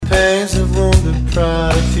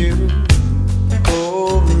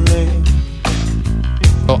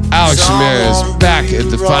back at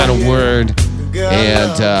the final word.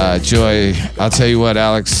 And Joy, I'll tell you what,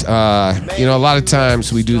 Alex, a lot of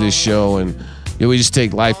times we do this show and we just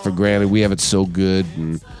take life for granted. We have it so good,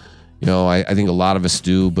 and I think a lot of us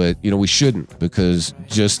do, but we shouldn't, because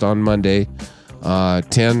just on Monday,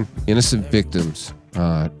 10 innocent victims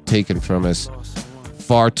taken from us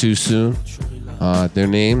far too soon. Their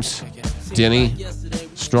names: Denny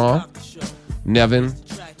Strong, Nevin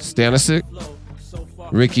Stanisic,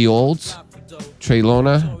 Ricky Olds,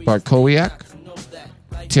 Traylona Barkowiak,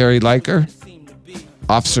 Terry Liker,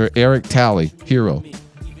 Officer Eric Talley, hero,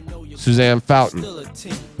 Suzanne Fountain,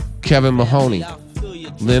 Kevin Mahoney,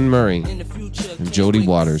 Lynn Murray, and Jody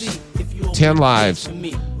Waters. 10 lives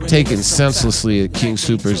taken senselessly at King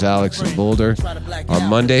Soopers, Alex, in Boulder on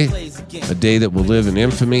Monday, a day that will live in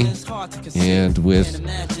infamy. And with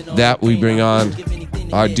that, we bring on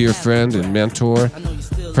our dear friend and mentor,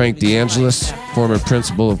 Frank DeAngelis, former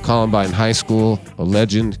principal of Columbine High School, a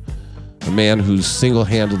legend, a man who's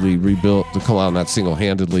single-handedly rebuilt not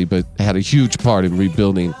single-handedly, but had a huge part in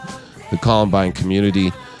rebuilding the Columbine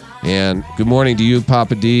community. And good morning to you,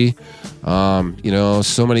 Papa D.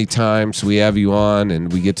 So many times we have you on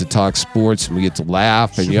and we get to talk sports and we get to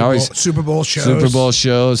laugh, and Super Bowl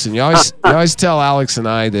shows, and you always tell Alex and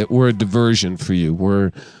I that we're a diversion for you.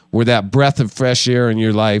 We're that breath of fresh air in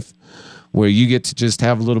your life where you get to just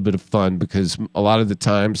have a little bit of fun, because a lot of the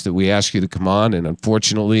times that we ask you to come on, and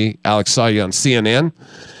unfortunately Alex saw you on CNN,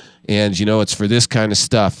 and it's for this kind of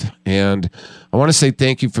stuff. And I want to say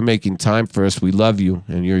thank you for making time for us. We love you,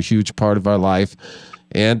 and you're a huge part of our life.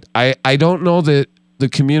 And I don't know that the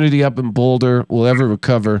community up in Boulder will ever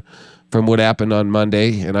recover from what happened on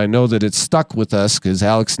Monday. And I know that it's stuck with us because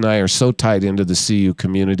Alex and I are so tied into the CU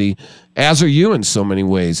community, as are you in so many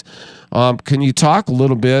ways. Can you talk a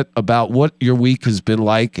little bit about what your week has been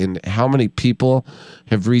like and how many people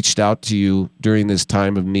have reached out to you during this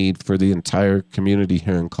time of need for the entire community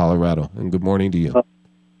here in Colorado? And good morning to you.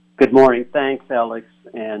 Good morning. Thanks, Alex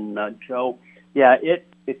and Joe. Yeah,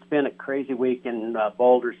 it's been a crazy week in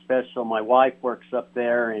Boulder Special. My wife works up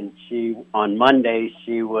there, and on Monday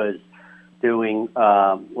she was doing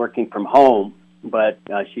working from home, but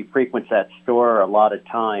she frequents that store a lot of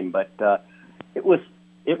time. But it was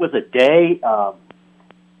a day.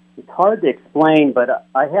 It's hard to explain, but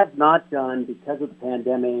I have not done, because of the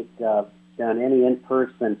pandemic, done any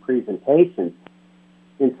in-person presentations.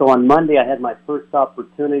 And so on Monday, I had my first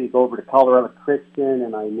opportunity to go over to Colorado Christian,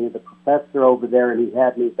 and I knew the professor over there, and he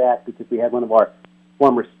had me back because we had one of our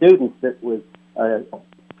former students that was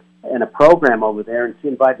in a program over there, and she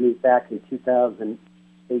invited me back in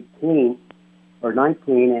 2018 or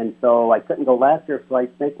 19, and so I couldn't go last year, so I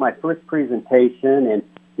make my first presentation and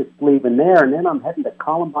just leaving there, and then I'm heading to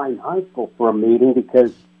Columbine High School for a meeting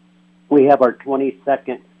because we have our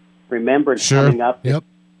 22nd Remembrance coming up. Yep.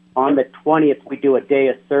 On the 20th, we do a day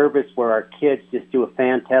of service where our kids just do a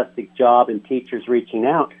fantastic job and teachers reaching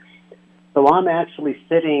out. So I'm actually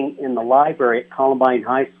sitting in the library at Columbine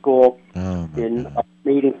High School in a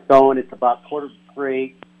meeting going. It's about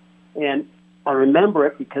 2:45, and I remember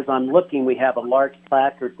it because I'm looking. We have a large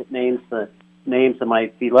placard that names the names of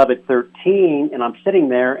my beloved 13, and I'm sitting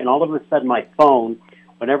there, and all of a sudden my phone,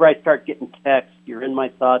 whenever I start getting texts, you're in my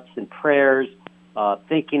thoughts and prayers,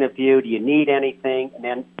 thinking of you, do you need anything? And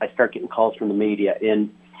then I start getting calls from the media.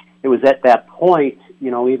 And it was at that point,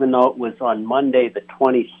 even though it was on Monday the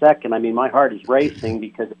 22nd, I mean, my heart is racing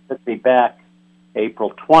because it took me back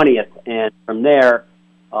April 20th. And from there,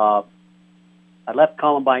 I left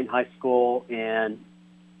Columbine High School, and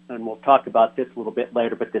we'll talk about this a little bit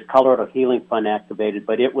later, but this Colorado Healing Fund activated.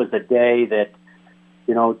 But it was a day that,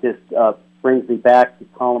 just brings me back to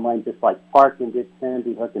Columbine, just like Parkin did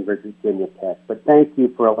Sandy Hook and Virginia Tech. But thank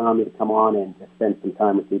you for allowing me to come on and to spend some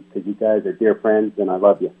time with you, because you guys are dear friends, and I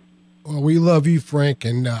love you. Well, we love you, Frank.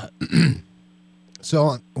 And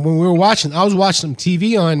so when we were watching, I was watching some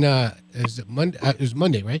TV on, is it Monday? It was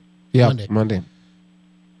Monday, right? Yeah, Monday.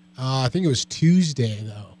 I think it was Tuesday,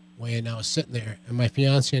 though, when I was sitting there, and my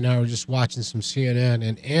fiance and I were just watching some CNN,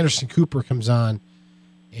 and Anderson Cooper comes on,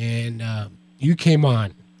 and you came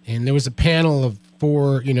on, and there was a panel of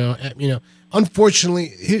four, unfortunately,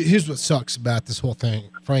 here's what sucks about this whole thing,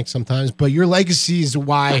 Frank, sometimes, but your legacy is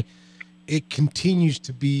why it continues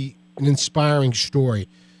to be an inspiring story.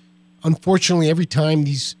 Unfortunately, every time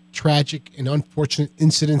these tragic and unfortunate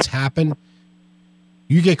incidents happen,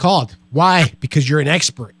 you get called. Why? Because you're an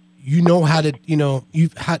expert. You know how to,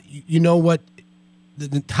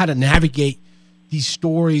 how to navigate these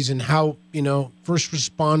stories and how, first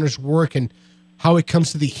responders work and how it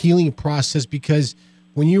comes to the healing process. Because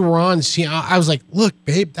when you were on, see, I was like, look,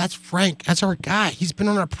 babe, that's Frank. That's our guy. He's been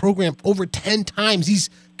on our program over 10 times. He's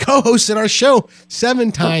co-hosted our show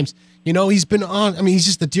 7 times. You know, he's been on. I mean, he's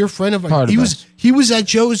just a dear friend of ours. He was at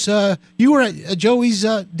Joe's. You were at Joey's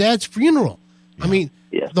dad's funeral. Yeah. I mean,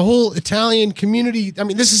 the whole Italian community. I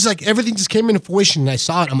mean, this is like everything just came into fruition. And I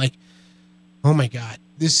saw it. I'm like, oh my God,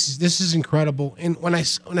 this is incredible. And when I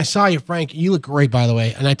saw you, Frank, you look great, by the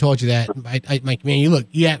way. And I told you that. I'm like, man, you look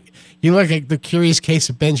like the curious case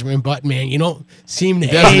of Benjamin Button, man. You don't seem to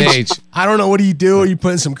age. I don't know. What do? You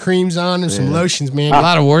putting some creams on and some lotions, man. A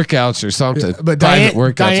lot of workouts or something. But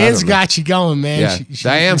Diane's got you going, man. Yeah.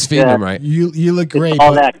 Diane's feeding him right. You look great.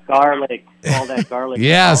 All that garlic.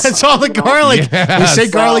 Yes. It's all the garlic. Yes. They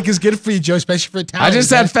say garlic is good for you, Joe, especially for Italians. I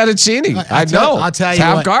just had fettuccine. I know. I'll tell you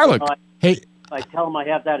have what. garlic. Hey. I tell them I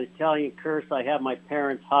have that Italian curse. I have my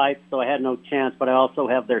parents' height, so I had no chance, but I also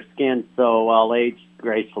have their skin, so I'll age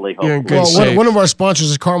gracefully, hopefully. You're in good shape. One of our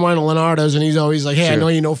sponsors is Carmine Leonardo's, and he's always like, hey, Sure. I know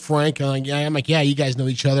you know Frank. I'm like, yeah, you guys know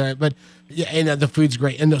each other. But yeah, and the food's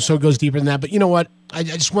great, and so it goes deeper than that. But you know what? I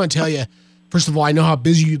just want to tell you, first of all, I know how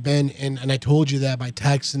busy you've been, and I told you that by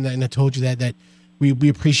text, and I told you that we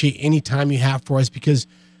appreciate any time you have for us, because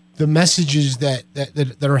the messages that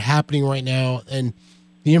are happening right now and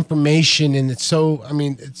the information, and it's so, I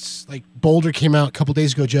mean, it's like Boulder came out a couple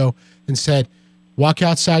days ago, Joe, and said, walk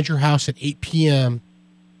outside your house at 8 p.m.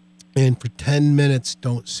 and for 10 minutes,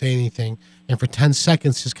 don't say anything. And for 10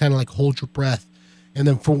 seconds, just kind of like hold your breath. And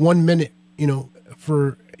then for 1 minute,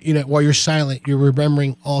 while you're silent, you're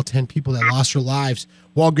remembering all 10 people that lost their lives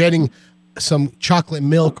while getting some chocolate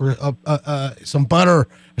milk or some butter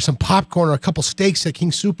or some popcorn or a couple steaks at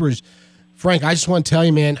King Soopers. Frank, I just want to tell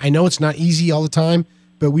you, man, I know it's not easy all the time,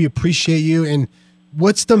 but we appreciate you. And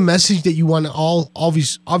what's the message that you want to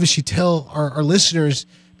obviously tell our listeners?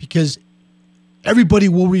 Because everybody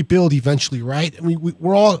will rebuild eventually, right? I mean,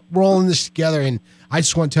 we're all in this together, and I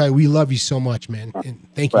just want to tell you, we love you so much, man, and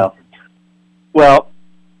thank you. Well,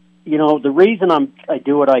 the reason I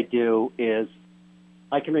do what I do is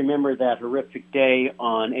I can remember that horrific day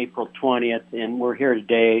on April 20th, and we're here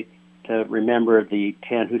today to remember the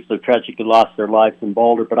 10 who so tragically lost their lives in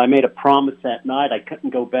Boulder. But I made a promise that night I couldn't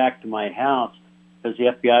go back to my house because the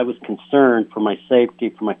FBI was concerned for my safety,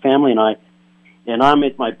 for my family and I. And I'm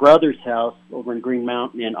at my brother's house over in Green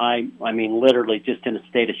Mountain, and I mean, literally just in a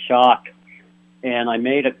state of shock. And I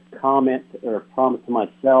made a comment or a promise to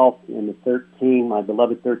myself in the 13, my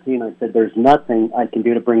beloved 13. I said, there's nothing I can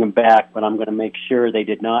do to bring them back, but I'm going to make sure they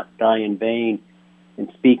did not die in vain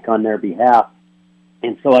and speak on their behalf.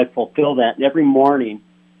 And so I fulfill that. And every morning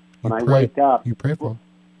when I wake up, you pray for them.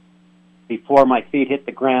 Before my feet hit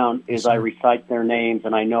the ground, I recite their names,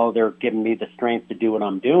 and I know they're giving me the strength to do what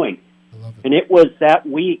I'm doing. I love it. And it was that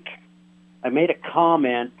week I made a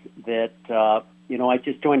comment that, I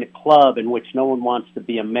just joined a club in which no one wants to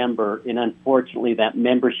be a member, and unfortunately that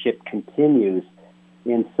membership continues.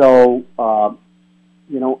 And so,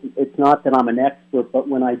 it's not that I'm an expert, but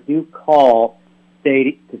when I do call,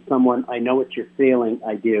 say to someone, I know what you're feeling,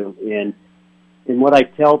 I do. And what I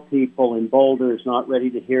tell people in Boulder is not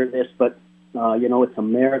ready to hear this, but, it's a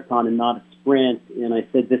marathon and not a sprint. And I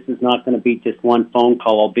said, this is not going to be just one phone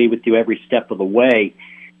call. I'll be with you every step of the way.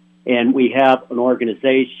 And we have an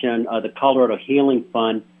organization, the Colorado Healing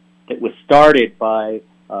Fund, that was started by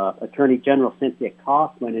Attorney General Cynthia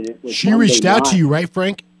Kaufman. And it was she reached out to you, right,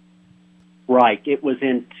 Frank? Right. It was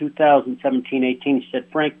in 2017-18. She said,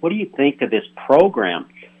 Frank, what do you think of this program?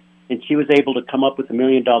 And she was able to come up with $1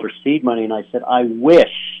 million seed money. And I said, I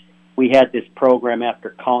wish we had this program after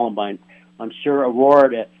Columbine. I'm sure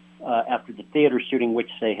Aurora, after the theater shooting, which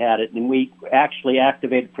they had it. And we actually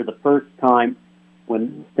activated for the first time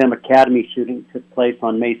when STEM Academy shooting took place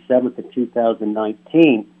on May 7th of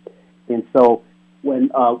 2019. And so when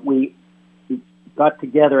we got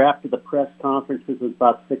together after the press conferences, it was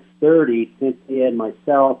about 6:30, Cynthia and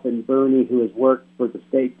myself and Bernie, who has worked for the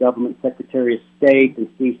state government Secretary of State, and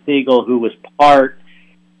Steve Siegel, who was part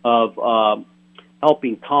of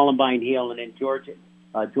helping Columbine heal, and then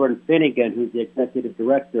Jordan Finnegan, who's the executive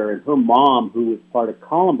director, and her mom, who was part of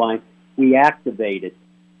Columbine, we activated.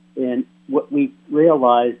 And what we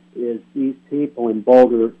realized is these people in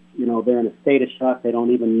Boulder, they're in a state of shock. They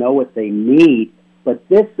don't even know what they need. But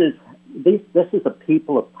this is the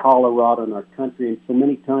people of Colorado in our country, and so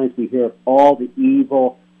many times we hear of all the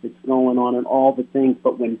evil that's going on and all the things,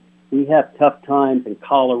 but when we have tough times in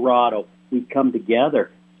Colorado, we come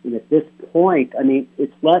together. And at this point, I mean,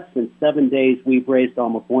 it's less than 7 days, we've raised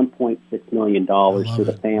almost $1.6 million for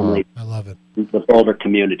the family. I love it. The Boulder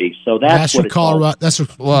community. So that's what it's Colorado. That's for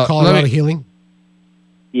Colorado Healing.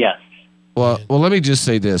 Yes. Well, let me just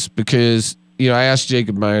say this, because I asked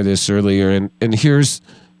Jacob Meyer this earlier, and here's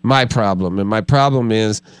my problem. And my problem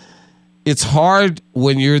is, it's hard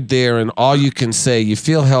when you're there and all you can say, you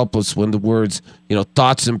feel helpless when the words,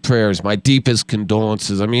 thoughts and prayers, my deepest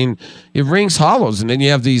condolences. I mean, it rings hollows, and then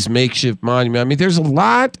you have these makeshift monuments. I mean, there's a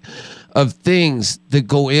lot of things that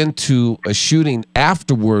go into a shooting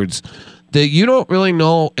afterwards that you don't really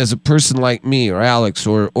know as a person like me or Alex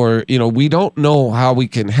or we don't know how we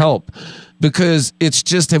can help. Because it's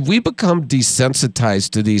just, have we become desensitized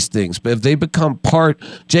to these things? But if they become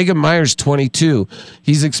Jacob Meyer's 22.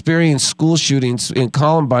 He's experienced school shootings. In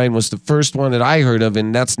Columbine was the first one that I heard of,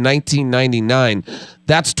 and that's 1999.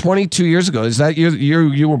 That's 22 years ago. Is that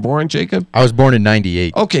you were born, Jacob? I was born in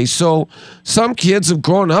 98. Okay, so some kids have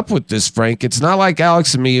grown up with this, Frank. It's not like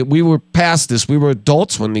Alex and me. We were past this. We were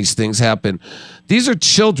adults when these things happened. These are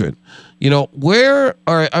children. Have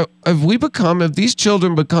these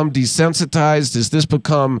children become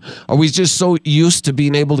desensitized? Are we just so used to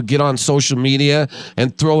being able to get on social media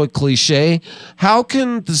and throw a cliche? How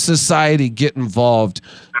can the society get involved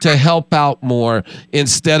to help out more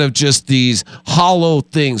instead of just these hollow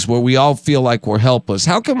things where we all feel like we're helpless?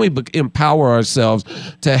 How can we empower ourselves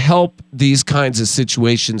to help these kinds of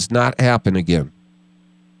situations not happen again?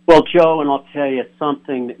 Well, Joe, and I'll tell you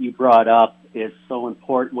something that you brought up is so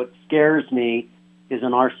important. What scares me is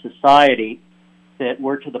in our society that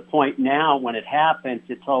we're to the point now when it happens,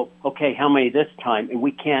 it's, okay, how many this time? And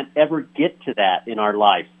we can't ever get to that in our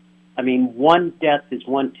life. I mean, one death is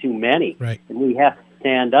one too many. Right. And we have to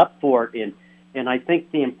stand up for it. And I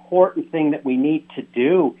think the important thing that we need to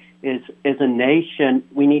do is, as a nation,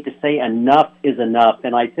 we need to say enough is enough.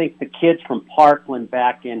 And I think the kids from Parkland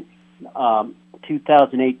back in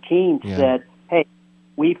 2018 said, hey,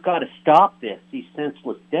 we've got to stop these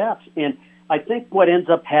senseless deaths. And I think what ends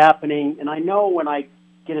up happening, and I know when I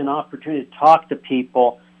get an opportunity to talk to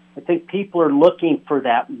people, I think people are looking for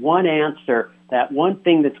that one answer, that one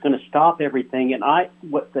thing that's going to stop everything. And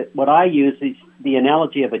what I use is the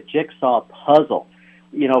analogy of a jigsaw puzzle.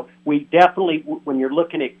 We definitely, when you're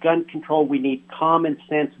looking at gun control, we need common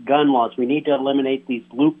sense gun laws. We need to eliminate these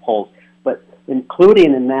loopholes. But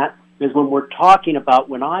including in that is when we're talking about,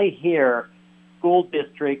 when I hear school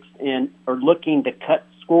districts are looking to cut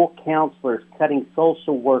school counselors, cutting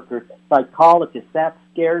social workers, psychologists, that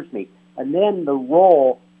scares me. And then the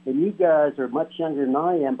role, and you guys are much younger than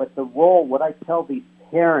I am, but the role, what I tell these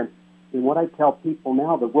parents and what I tell people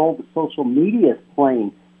now, the role the social media is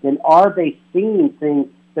playing, and are they seeing things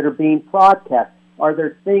that are being broadcast? Are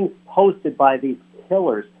there things posted by these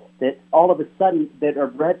killers that all of a sudden that are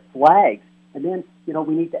red flags? And then,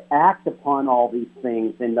 we need to act upon all these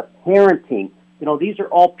things, and the parenting. These are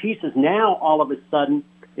all pieces. Now, all of a sudden,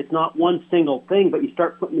 it's not one single thing, but you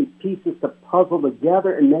start putting these pieces to puzzle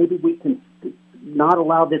together, and maybe we can not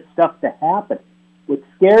allow this stuff to happen. What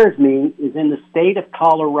scares me is in the state of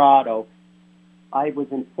Colorado, I was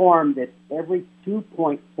informed that every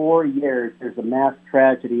 2.4 years there's a mass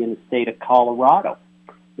tragedy in the state of Colorado.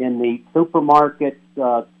 In the supermarket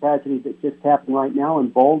tragedy that just happened right now in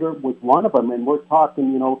Boulder was one of them, and we're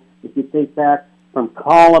talking, if you think back from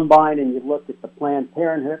Columbine and you look at the Planned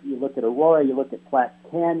Parenthood, you look at Aurora, you look at Platte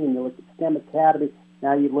Canyon, you look at STEM Academy,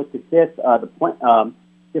 now you look at this,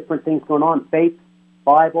 different things going on, Faith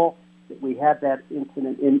Bible, that we had that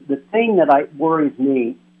incident. And the thing that worries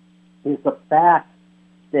me is the fact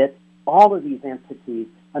that all of these entities,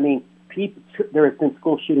 there have been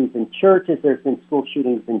school shootings in churches, there's been school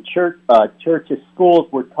shootings in churches, schools.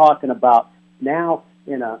 We're talking about now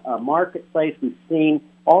in a marketplace. We've seen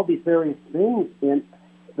all these various things. And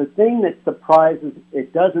the thing that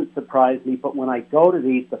it doesn't surprise me, but when I go to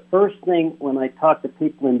these, the first thing when I talk to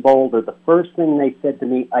people in Boulder, the first thing they said to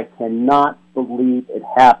me, I cannot believe it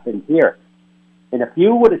happened here. And if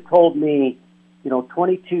you would have told me,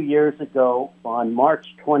 22 years ago on March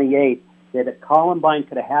 28th, that a Columbine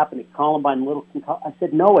could have happened at Columbine, Littleton, I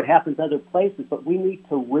said, no, it happens other places, but we need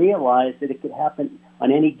to realize that it could happen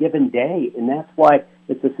on any given day. And that's why,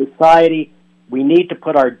 as a society, we need to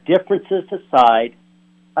put our differences aside.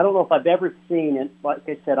 I don't know if I've ever seen it. Like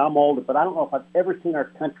I said, I'm older, but I don't know if I've ever seen our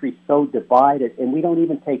country so divided, and we don't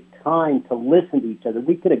even take time to listen to each other.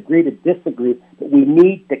 We could agree to disagree, but we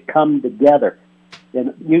need to come together.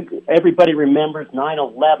 And everybody remembers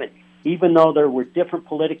 9/11. Even though there were different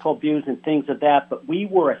political views and things of that, but we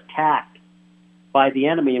were attacked by the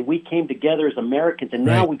enemy, and we came together as Americans, and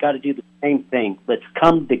now we got to do the same thing. Let's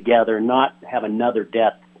come together, not have another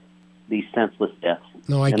death, these senseless deaths.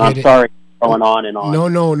 No, and I'm sorry going on and on.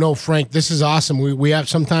 No, Frank, this is awesome. We have,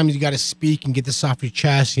 sometimes you got to speak and get this off your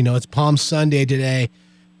chest. It's Palm Sunday today,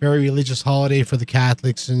 very religious holiday for the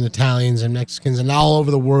Catholics and Italians and Mexicans and all over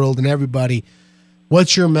the world and everybody.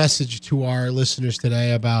 What's your message to our listeners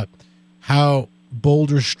today about how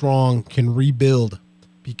Boulder Strong can rebuild?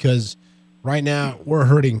 Because right now we're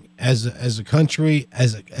hurting as a country,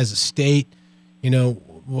 as a state.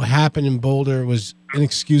 What happened in Boulder was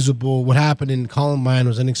inexcusable. What happened in Columbine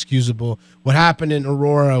was inexcusable. What happened in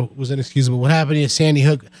Aurora was inexcusable. What happened at Sandy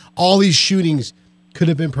Hook, all these shootings could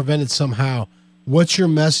have been prevented somehow. What's your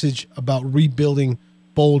message about rebuilding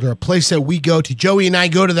Boulder, a place that we go to? Joey and I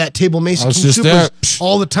go to that Table Mason King Supers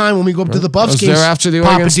all the time when we go up to the Buffs games. I was there after the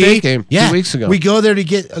Oregon State game 2 weeks ago. We go there to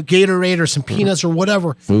get a Gatorade or some peanuts or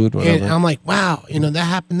whatever. Food, whatever. And I'm like, wow, that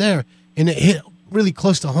happened there. And it hit really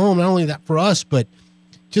close to home, not only that for us, but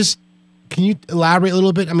just, can you elaborate a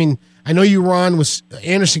little bit? I mean, I know you were on with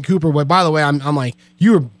Anderson Cooper, but by the way, I'm like,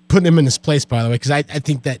 you were putting him in this place, by the way, because I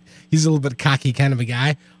think that he's a little bit cocky kind of a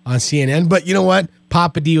guy on CNN. But you know what?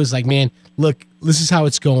 Papa D was like, man, look, this is how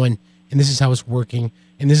it's going, and this is how it's working,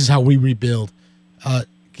 and this is how we rebuild.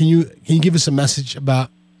 Can you give us a message about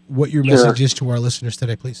what your message is to our listeners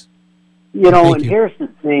today, please? Here's the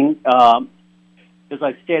thing. As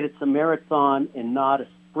I stated, it's a marathon and not a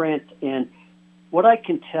sprint. And what I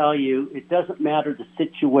can tell you, it doesn't matter the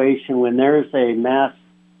situation when there's a mass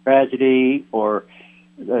tragedy or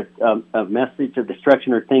a message of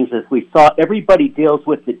destruction or things as we saw, everybody deals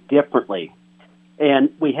with it differently.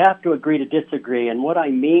 And we have to agree to disagree. And what I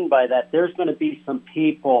mean by that, there's going to be some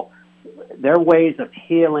people, their ways of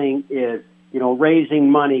healing is,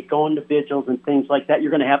 raising money, going to vigils and things like that.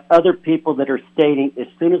 You're going to have other people that are stating, as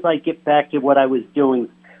soon as I get back to what I was doing,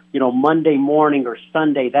 Monday morning or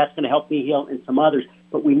Sunday, that's going to help me heal, and some others.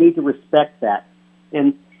 But we need to respect that.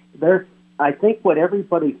 And I think what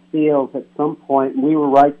everybody feels at some point, and we were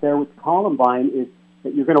right there with Columbine, is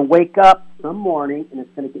that you're going to wake up some morning and it's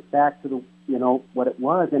going to get back to the what it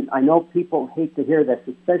was. And I know people hate to hear this,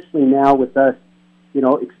 especially now with us,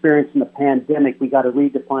 experiencing the pandemic. We got to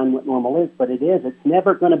redefine what normal is, but it is. It's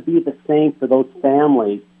never going to be the same for those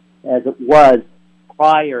families as it was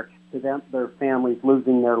prior to their families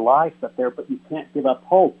losing their lives up there. But you can't give up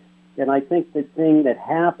hope. And I think the thing that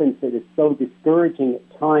happens that is so discouraging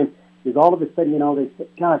at times is all of a sudden, they say,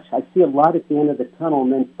 gosh, I see a light at the end of the tunnel,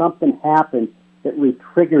 and then something happens that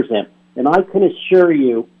re-triggers them. And I can assure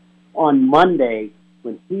you, on Monday,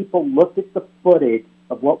 when people looked at the footage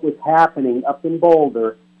of what was happening up in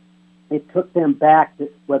Boulder, it took them back to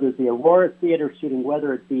whether it's the Aurora Theater shooting,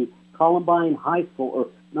 whether it be Columbine High School or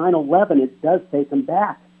 9/11, it does take them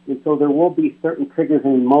back. And so there will be certain triggers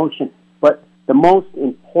and emotion. But the most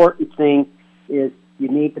important thing is you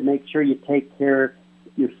need to make sure you take care of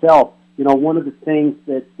yourself. One of the things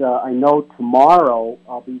that I know tomorrow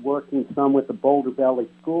I'll be working some with the Boulder Valley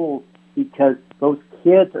schools, because those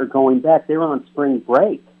kids are going back. They're on spring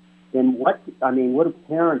break. And what do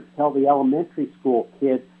parents tell the elementary school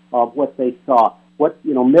kids of what they saw? What,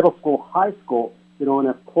 middle school, high school, and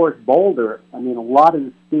of course Boulder. A lot of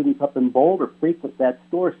the students up in Boulder frequent that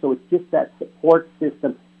store, so it's just that support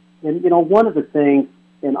system. And, one of the things,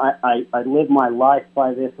 and I live my life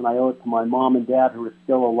by this, and I owe it to my mom and dad who are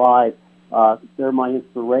still alive. They're my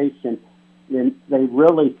inspiration. And they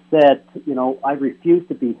really said, I refuse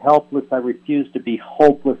to be helpless, I refuse to be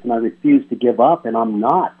hopeless, and I refuse to give up, and I'm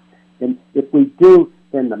not. And if we do,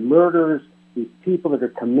 then the murderers, these people that are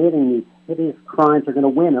committing these hideous crimes are going to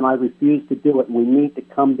win, and I refuse to do it. And we need to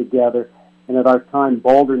come together, and at our time,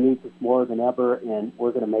 Boulder needs us more than ever, and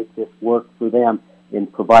we're going to make this work for them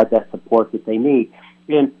and provide that support that they need.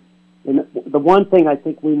 And the one thing I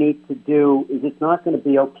think we need to do is it's not going to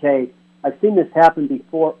be okay. I've seen this happen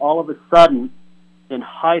before. All of a sudden, in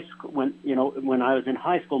high school, when I was in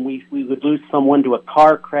high school, we would lose someone to a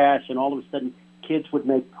car crash, and all of a sudden, kids would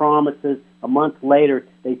make promises. A month later,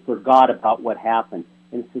 they forgot about what happened.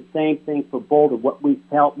 And it's the same thing for Boulder. What we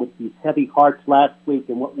felt with these heavy hearts last week,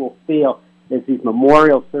 and what we'll feel as these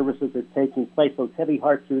memorial services are taking place. Those heavy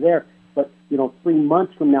hearts are there. But 3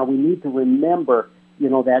 months from now, we need to remember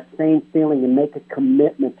that same feeling and make a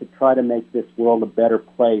commitment to try to make this world a better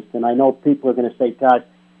place. And I know people are going to say, God,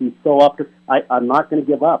 he's so up to... I'm not going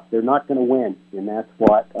to give up. They're not going to win. And that's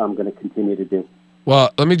what I'm going to continue to do.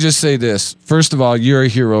 Well, let me just say this. First of all, you're a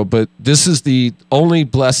hero, but this is the only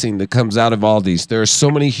blessing that comes out of all these. There are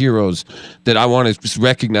so many heroes that I want to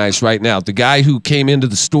recognize right now. The guy who came into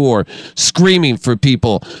the store screaming for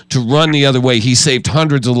people to run the other way, he saved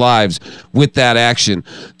hundreds of lives with that action.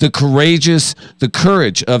 The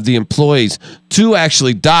courage of the employees. 2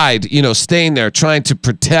 actually died, staying there, trying to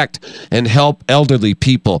protect and help elderly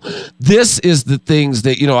people. This is the things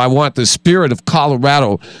that, I want the spirit of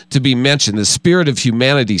Colorado to be mentioned, the spirit of of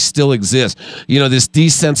humanity still exists. This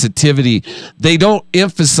desensitivity. They don't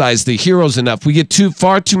emphasize the heroes enough. We get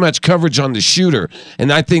far too much coverage on the shooter,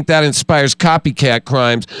 and I think that inspires copycat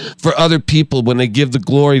crimes for other people when they give the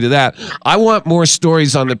glory to that. I want more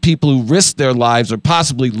stories on the people who risked their lives or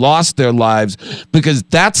possibly lost their lives, because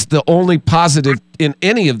that's the only positive in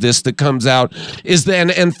any of this that comes out is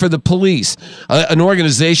and for the police, an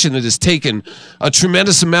organization that has taken a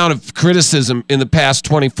tremendous amount of criticism in the past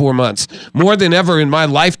 24 months, more than ever in my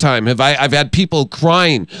lifetime. I've had people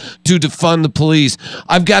crying to defund the police.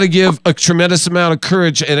 I've got to give a tremendous amount of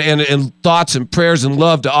courage and thoughts and prayers and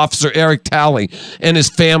love to Officer Eric Talley and his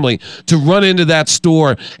family to run into that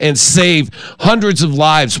store and save hundreds of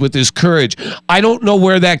lives with his courage. I don't know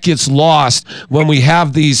where that gets lost when we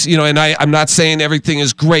have these, and I'm not saying everything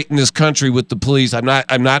is great in this country with the police. I'm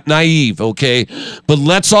not naive, okay? But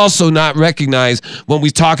let's also not recognize when we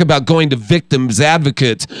talk about going to victims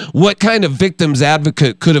advocates, what kind of victims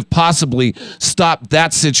advocate could have possibly stopped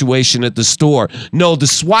that situation at the store? No, the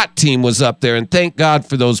SWAT team was up there, and thank God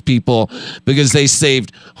for those people, because they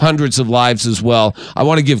saved hundreds of lives as well. I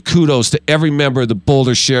want to give kudos to every member of the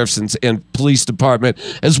Boulder Sheriff's and Police Department,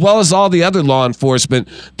 as well as all the other law enforcement.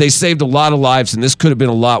 They saved a lot of lives, and this could have been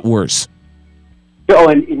a lot worse. Joe,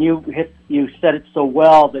 and you said it so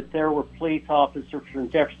well that there were police officers from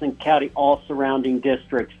Jefferson County, all surrounding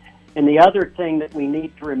districts. And the other thing that we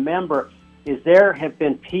need to remember is there have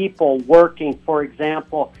been people working. For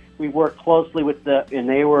example, we work closely and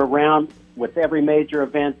they were around with every major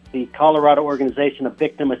event, the Colorado Organization of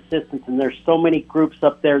Victim Assistance, and there's so many groups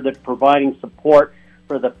up there that are providing support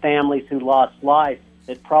for the families who lost life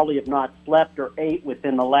that probably have not slept or ate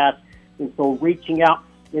within the last, and so reaching out.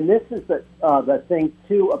 And this is the thing,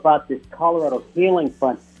 too, about this Colorado Healing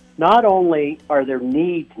Fund. Not only are there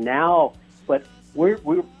needs now, but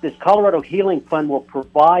this Colorado Healing Fund will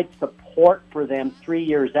provide support for them 3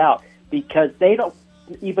 years out, because they don't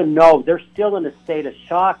even know. They're still in a state of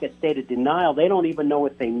shock, a state of denial. They don't even know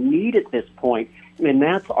what they need at this point. And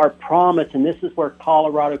that's our promise, and this is where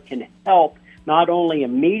Colorado can help, not only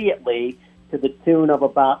immediately to the tune of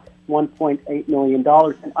about $1.8 million.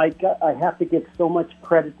 And I have to give so much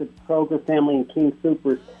credit to the Kroger family and King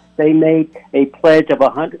Soopers. They made a pledge of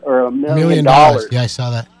 $1 million. Yeah, I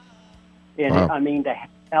saw that. And wow. I mean, to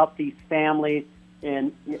help these families.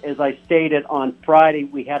 And as I stated on Friday,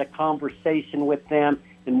 we had a conversation with them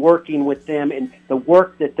and working with them, and the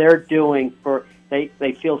work that they're doing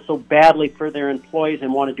they feel so badly for their employees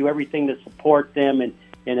and want to do everything to support them. And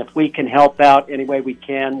if we can help out any way we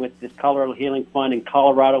can with this Colorado Healing Fund, and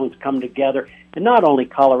Coloradoans come together, and not only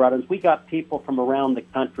Coloradoans, we got people from around the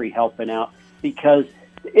country helping out, because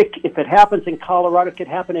if it happens in Colorado, it could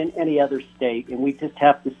happen in any other state. And we just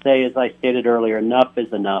have to say, as I stated earlier, enough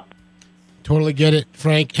is enough. Totally get it,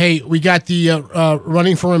 Frank. Hey, we got the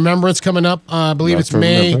Running for Remembrance coming up. I believe it's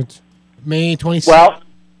May 26th. Well,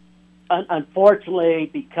 unfortunately,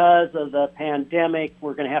 because of the pandemic,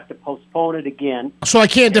 we're going to have to postpone it again. So I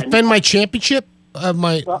can't defend my championship?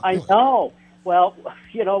 Well, I know. Well,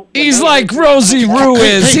 he's like Rosie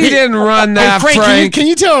Ruiz. He didn't run that, Frank. Can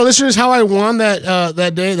you tell our listeners how I won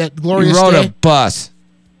that day, that glorious day? He rode a bus.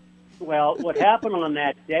 Well, what happened on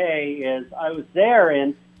that day is I was there,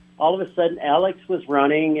 and all of a sudden Alex was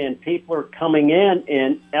running, and people were coming in,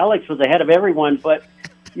 and Alex was ahead of everyone, but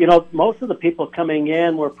most of the people coming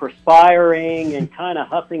in were perspiring and kind of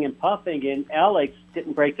huffing and puffing, and Alex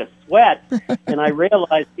didn't break a sweat. And I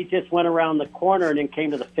realized he just went around the corner and then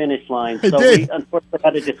came to the finish line. So we unfortunately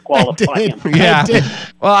had to disqualify him. Yeah.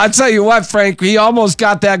 Well, I'll tell you what, Frank, he almost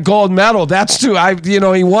got that gold medal. That's true.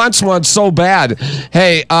 He wants one so bad.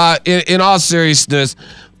 Hey, in all seriousness,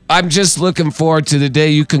 I'm just looking forward to the day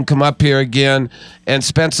you can come up here again and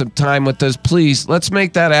spend some time with us. Please, let's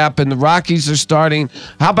make that happen. The Rockies are starting.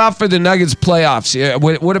 How about for the Nuggets playoffs? Yeah,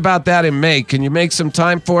 what about that in May? Can you make some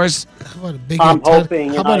time for us? How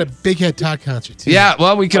about a Big Head Todd concert, too? Yeah,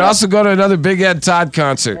 well, we could also go to another Big Head Todd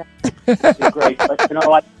concert. Great. But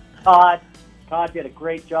Todd did a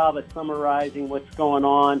great job at summarizing what's going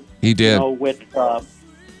on. He did. With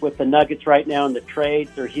the Nuggets right now, and the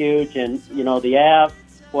trades are huge, and the Avs.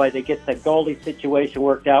 Boy, they get the goalie situation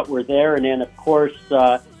worked out. We're there. And then, of course,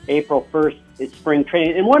 April 1st, it's spring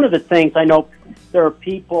training. And one of the things, I know there are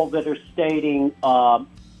people that are stating,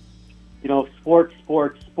 sports,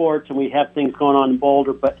 and we have things going on in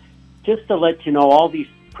Boulder. But just to let you know, all these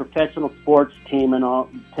professional sports team, and I'll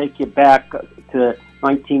take you back to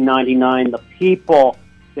 1999, the people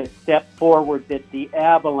that stepped forward, that the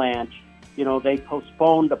Avalanche, they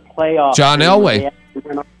postponed the playoffs. John Elway.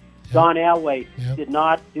 John Elway did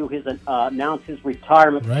not do announce his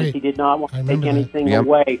retirement because he did not want to take anything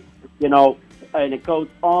away. and it goes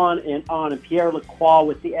on and on. And Pierre Lacroix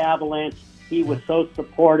with the Avalanche, he was so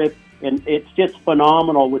supportive, and it's just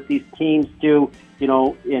phenomenal what these teams do,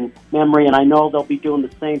 in memory. And I know they'll be doing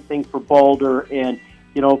the same thing for Boulder, and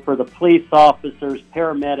for the police officers,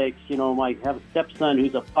 paramedics. I have a stepson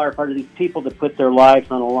who's a firefighter. These people that put their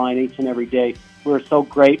lives on the line each and every day. We're so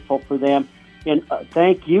grateful for them, and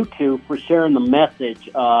thank you two for sharing the message.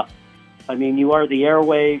 You are the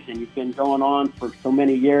airwaves, and you've been going on for so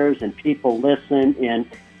many years, and people listen. And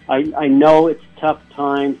I know it's tough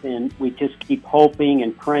times, and we just keep hoping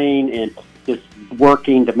and praying and just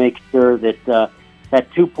working to make sure that that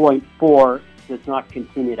 2.4 does not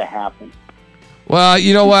continue to happen. Well,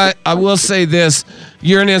 you know what? I will say this.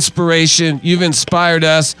 You're an inspiration. You've inspired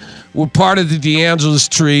us. We're part of the DeAngelis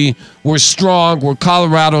tree. We're strong. We're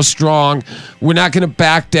Colorado strong. We're not going to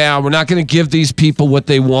back down. We're not going to give these people what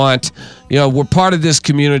they want. We're part of this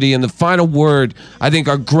community. And the final word, I think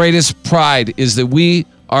our greatest pride is that we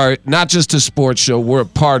are not just a sports show. We're a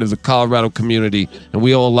part of the Colorado community, and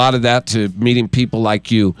we owe a lot of that to meeting people like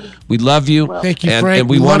you. We love you. Thank you, and, Frank. and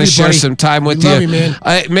we want to share buddy. some time with we you. Love you,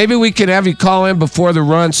 man. Maybe we can have you call in before the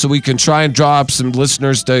run so we can try and draw up some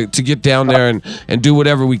listeners to get down there and do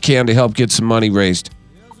whatever we can to help get some money raised.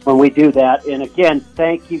 When we do that. And again,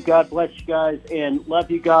 thank you. God bless you guys, and love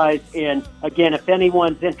you guys. And again, if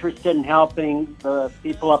anyone's interested in helping the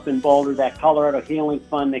people up in Boulder, that Colorado Healing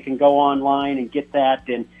Fund, they can go online and get that.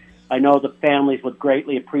 And I know the families would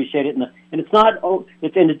greatly appreciate it. And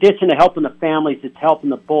it's in addition to helping the families, it's helping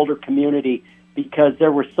the Boulder community, because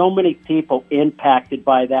there were so many people impacted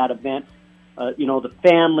by that event. The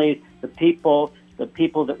families, the people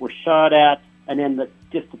that were shot at, and then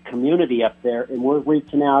just the community up there. And we're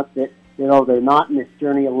reaching out that, they're not in this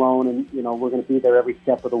journey alone, and, we're going to be there every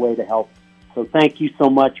step of the way to help. So thank you so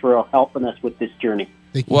much for helping us with this journey.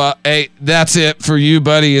 Well, hey, that's it for you,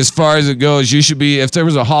 buddy. As far as it goes, you should be, if there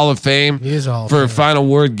was a Hall of Fame for a final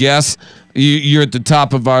word guest, you're at the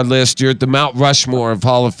top of our list. You're at the Mount Rushmore of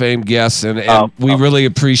Hall of Fame guests, and we really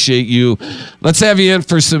appreciate you. Let's have you in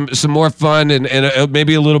for some more fun and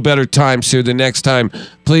maybe a little better times here the next time.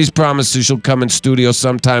 Please promise that you'll come in studio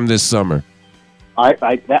sometime this summer.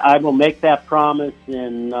 I will make that promise,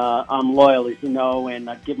 and I'm loyal, as you know, and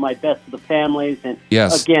I give my best to the families. And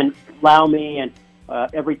again, allow me and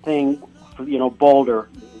everything, Boulder.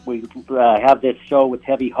 We have this show with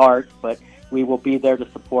heavy hearts, but we will be there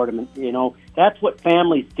to support them. And, that's what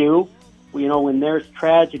families do. When there's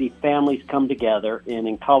tragedy, families come together. And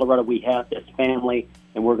in Colorado, we have this family,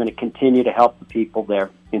 and we're going to continue to help the people there.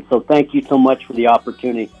 And so thank you so much for the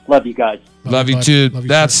opportunity. Love you guys. Love you too.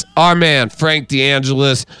 That's our man, Frank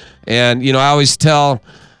DeAngelis. And, I always tell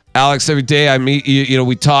Alex every day I meet you,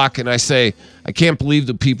 we talk, and I say, I can't believe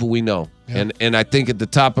the people we know. Yeah. And I think at the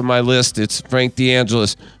top of my list, it's Frank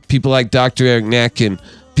DeAngelis, people like Dr. Eric Neck, and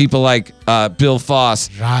people like Bill Foss,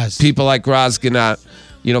 people like Roz Ganat,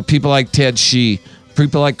 people like Ted Shee,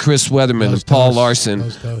 people like Chris Weatherman and Paul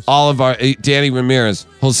Larson, all of our Danny Ramirez,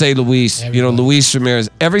 Jose Luis, Luis Ramirez.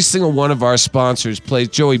 Every single one of our sponsors plays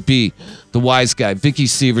Joey B., the wise guy, Vicky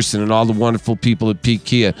Severson, and all the wonderful people at Peak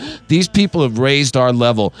Kia. These people have raised our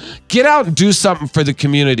level. Get out and do something for the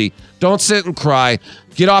community. Don't sit and cry.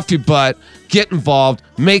 Get off your butt. Get involved.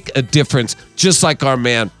 Make a difference, just like our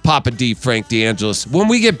man, Papa D, Frank DeAngelis. When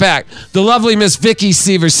we get back, the lovely Miss Vicky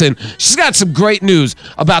Severson, she's got some great news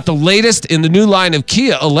about the latest in the new line of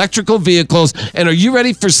Kia electrical vehicles. And are you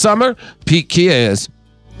ready for summer? Peak Kia is.